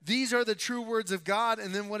 These are the true words of God.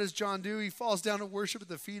 And then what does John do? He falls down to worship at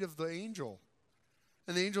the feet of the angel.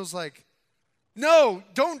 And the angel's like, no,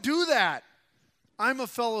 don't do that. I'm a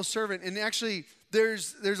fellow servant. And actually,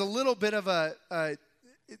 there's a little bit of the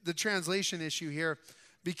translation issue here,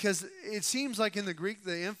 because it seems like in the Greek,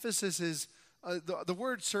 the emphasis is, the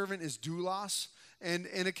word servant is doulos. And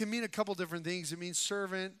it can mean a couple different things. It means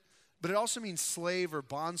servant, but it also means slave or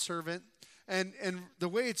bondservant. And the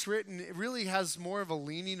way it's written, it really has more of a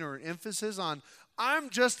leaning or an emphasis on,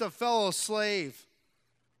 I'm just a fellow slave.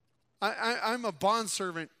 I'm a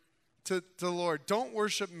bondservant to the Lord. Don't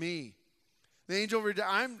worship me. The angel,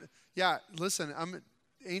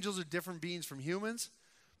 angels are different beings from humans,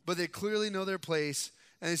 but they clearly know their place.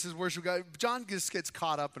 And he says, worship God. John just gets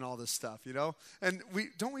caught up in all this stuff, you know? And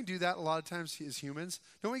don't we do that a lot of times as humans?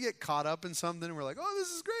 Don't we get caught up in something and we're like, oh, this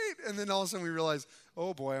is great. And then all of a sudden we realize,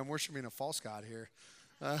 oh boy, I'm worshiping a false God here.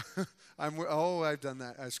 I've done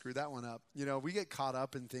that. I screwed that one up. You know, we get caught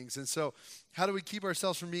up in things. And so how do we keep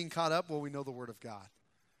ourselves from being caught up? Well, we know the Word of God.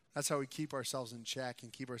 That's how we keep ourselves in check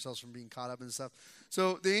and keep ourselves from being caught up in stuff.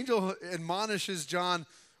 So the angel admonishes John,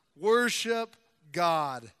 worship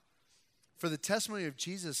God. For the testimony of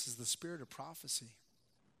Jesus is the spirit of prophecy.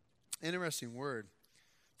 Interesting word.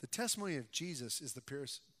 The testimony of Jesus is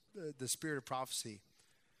the spirit of prophecy.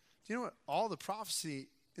 Do you know what all the prophecy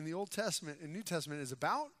in the Old Testament and New Testament is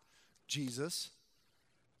about? Jesus.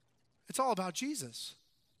 It's all about Jesus.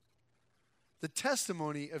 The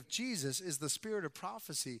testimony of Jesus is the spirit of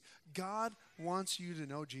prophecy. God wants you to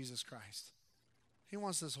know Jesus Christ. He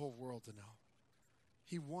wants this whole world to know.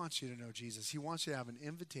 He wants you to know Jesus. He wants you to have an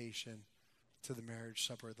invitation to the marriage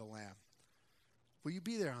supper of the Lamb. Will you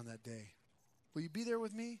be there on that day? Will you be there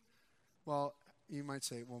with me? Well, you might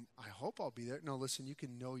say, well, I hope I'll be there. No, listen, you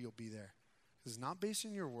can know you'll be there. It's not based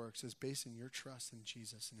on your works. It's based on your trust in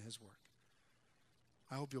Jesus and his work.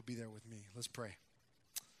 I hope you'll be there with me. Let's pray.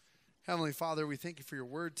 Heavenly Father, we thank you for your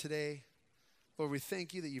word today. Lord, we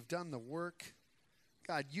thank you that you've done the work.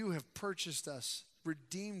 God, you have purchased us,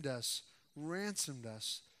 redeemed us, ransomed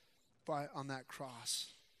us on that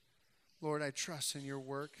cross. Lord, I trust in your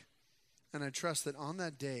work, and I trust that on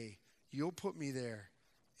that day, you'll put me there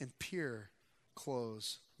in pure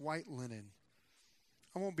clothes, white linen.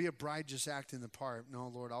 I won't be a bride just acting the part.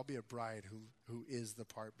 No, Lord, I'll be a bride who is the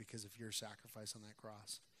part because of your sacrifice on that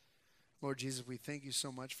cross. Lord Jesus, we thank you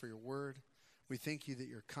so much for your word. We thank you that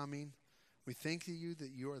you're coming. We thank you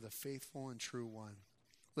that you are the faithful and true one.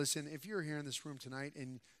 Listen, if you're here in this room tonight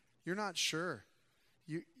and you're not sure,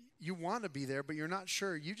 you want to be there, but you're not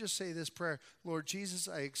sure, you just say this prayer, Lord Jesus,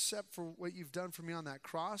 I accept for what you've done for me on that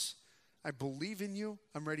cross. I believe in you.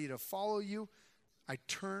 I'm ready to follow you. I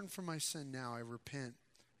turn from my sin now. I repent,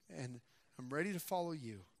 and I'm ready to follow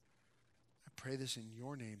you. I pray this in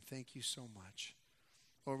your name. Thank you so much.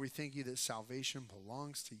 Lord, we thank you that salvation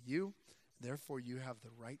belongs to you. Therefore, you have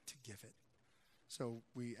the right to give it. So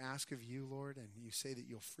we ask of you, Lord, and you say that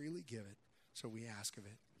you'll freely give it. So we ask of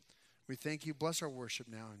it. We thank you. Bless our worship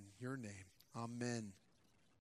now in your name. Amen.